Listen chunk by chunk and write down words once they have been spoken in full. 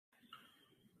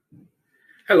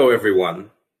Hello,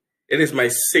 everyone. It is my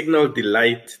signal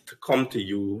delight to come to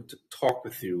you to talk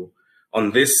with you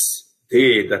on this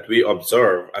day that we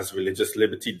observe as Religious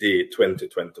Liberty Day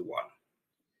 2021.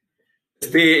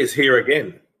 This day is here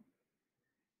again.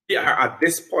 We are at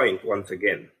this point once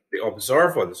again, the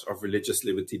observance of Religious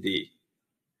Liberty Day.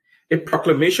 A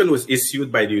proclamation was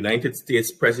issued by the United States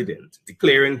President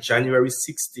declaring January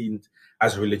 16th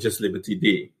as Religious Liberty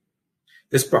Day.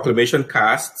 This proclamation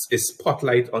casts a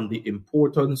spotlight on the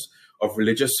importance of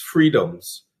religious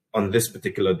freedoms on this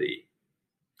particular day.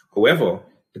 However,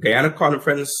 the Guyana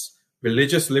Conference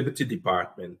Religious Liberty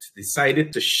Department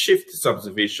decided to shift its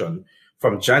observation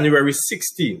from January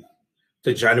 16th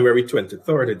to January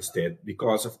 23rd instead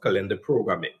because of calendar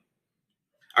programming.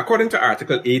 According to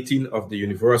Article 18 of the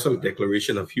Universal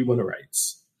Declaration of Human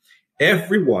Rights,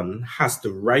 everyone has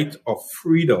the right of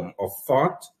freedom of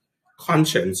thought,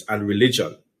 conscience, and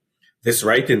religion. This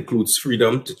right includes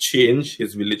freedom to change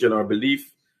his religion or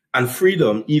belief, and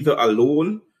freedom either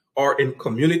alone or in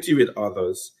community with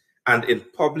others, and in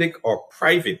public or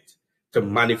private, to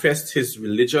manifest his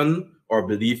religion or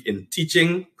belief in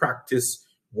teaching, practice,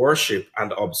 worship,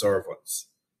 and observance.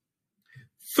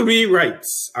 Three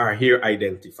rights are here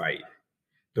identified: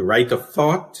 the right of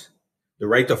thought, the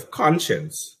right of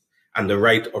conscience, and the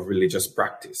right of religious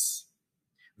practice.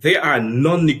 They are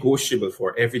non-negotiable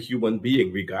for every human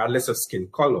being, regardless of skin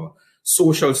color,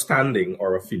 social standing,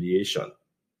 or affiliation.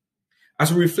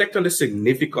 As we reflect on the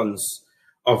significance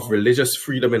of religious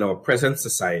freedom in our present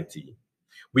society,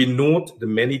 we note the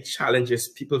many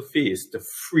challenges people face to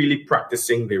freely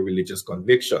practicing their religious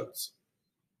convictions.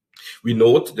 We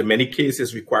note the many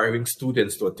cases requiring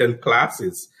students to attend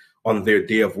classes on their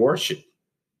day of worship.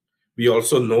 We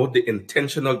also note the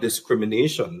intentional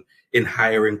discrimination in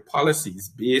hiring policies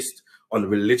based on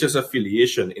religious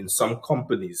affiliation in some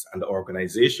companies and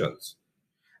organizations.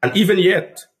 And even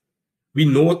yet, we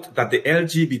note that the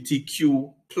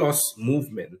LGBTQ plus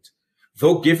movement,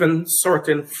 though given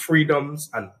certain freedoms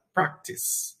and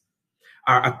practice,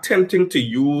 are attempting to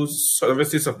use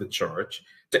services of the church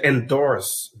to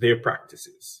endorse their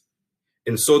practices.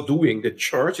 In so doing, the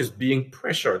church is being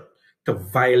pressured to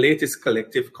violate its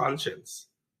collective conscience.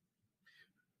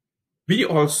 We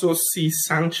also see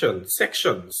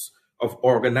sections of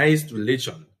organized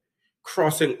religion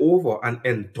crossing over and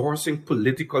endorsing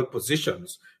political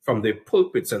positions from their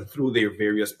pulpits and through their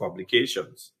various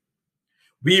publications.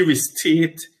 We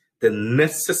restate the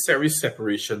necessary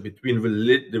separation between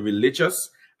the religious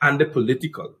and the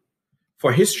political,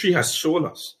 for history has shown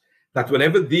us that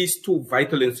whenever these two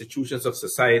vital institutions of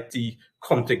society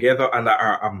come together and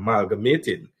are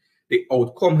amalgamated, the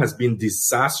outcome has been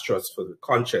disastrous for the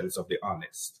conscience of the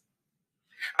honest.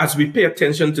 As we pay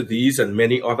attention to these and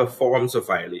many other forms of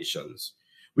violations,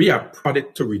 we are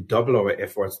prodded to redouble our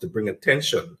efforts to bring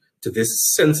attention to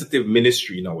this sensitive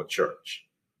ministry in our church.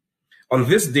 On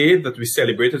this day that we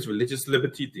celebrate as Religious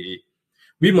Liberty Day,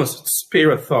 we must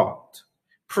spare a thought,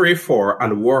 pray for,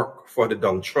 and work for the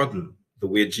downtrodden the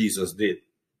way Jesus did.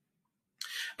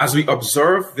 As we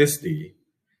observe this day,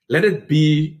 let it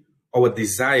be our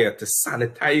desire to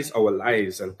sanitize our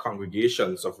lives and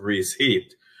congregations of race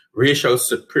hate, racial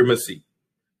supremacy,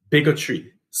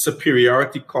 bigotry,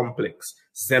 superiority complex,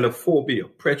 xenophobia,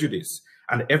 prejudice,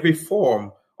 and every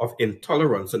form of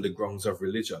intolerance on the grounds of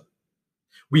religion.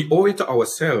 We owe it to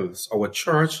ourselves, our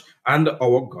church, and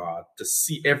our God to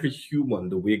see every human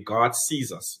the way God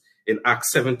sees us in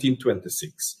Acts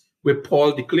 17:26, where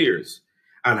Paul declares,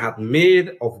 "And hath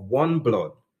made of one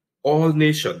blood all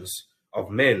nations of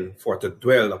men for to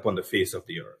dwell upon the face of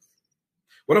the earth."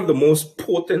 One of the most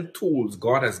potent tools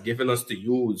God has given us to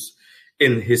use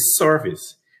in his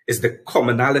service is the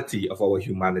commonality of our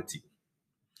humanity.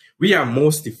 We are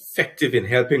most effective in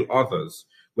helping others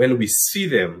when we see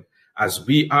them as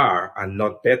we are and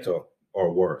not better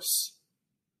or worse.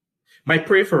 My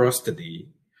prayer for us today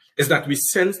is that we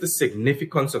sense the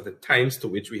significance of the times to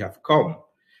which we have come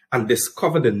and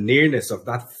discover the nearness of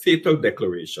that fatal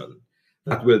declaration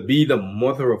that will be the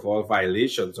mother of all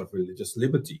violations of religious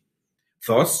liberty,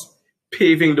 thus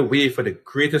paving the way for the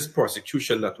greatest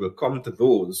persecution that will come to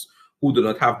those who do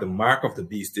not have the mark of the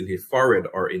beast in their forehead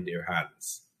or in their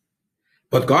hands.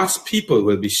 But God's people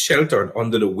will be sheltered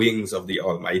under the wings of the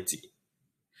Almighty.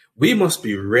 We must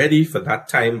be ready for that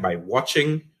time by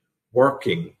watching,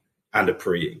 working, and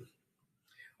praying.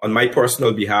 On my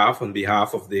personal behalf, on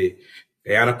behalf of the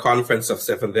Guyana Conference of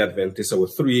Seventh-day Adventists, our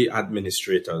three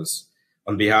administrators,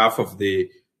 on behalf of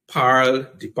the PARL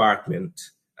Department,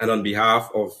 and on behalf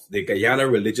of the Guyana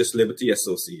Religious Liberty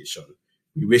Association,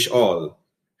 we wish all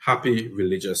happy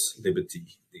Religious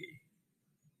Liberty Day.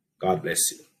 God bless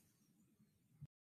you.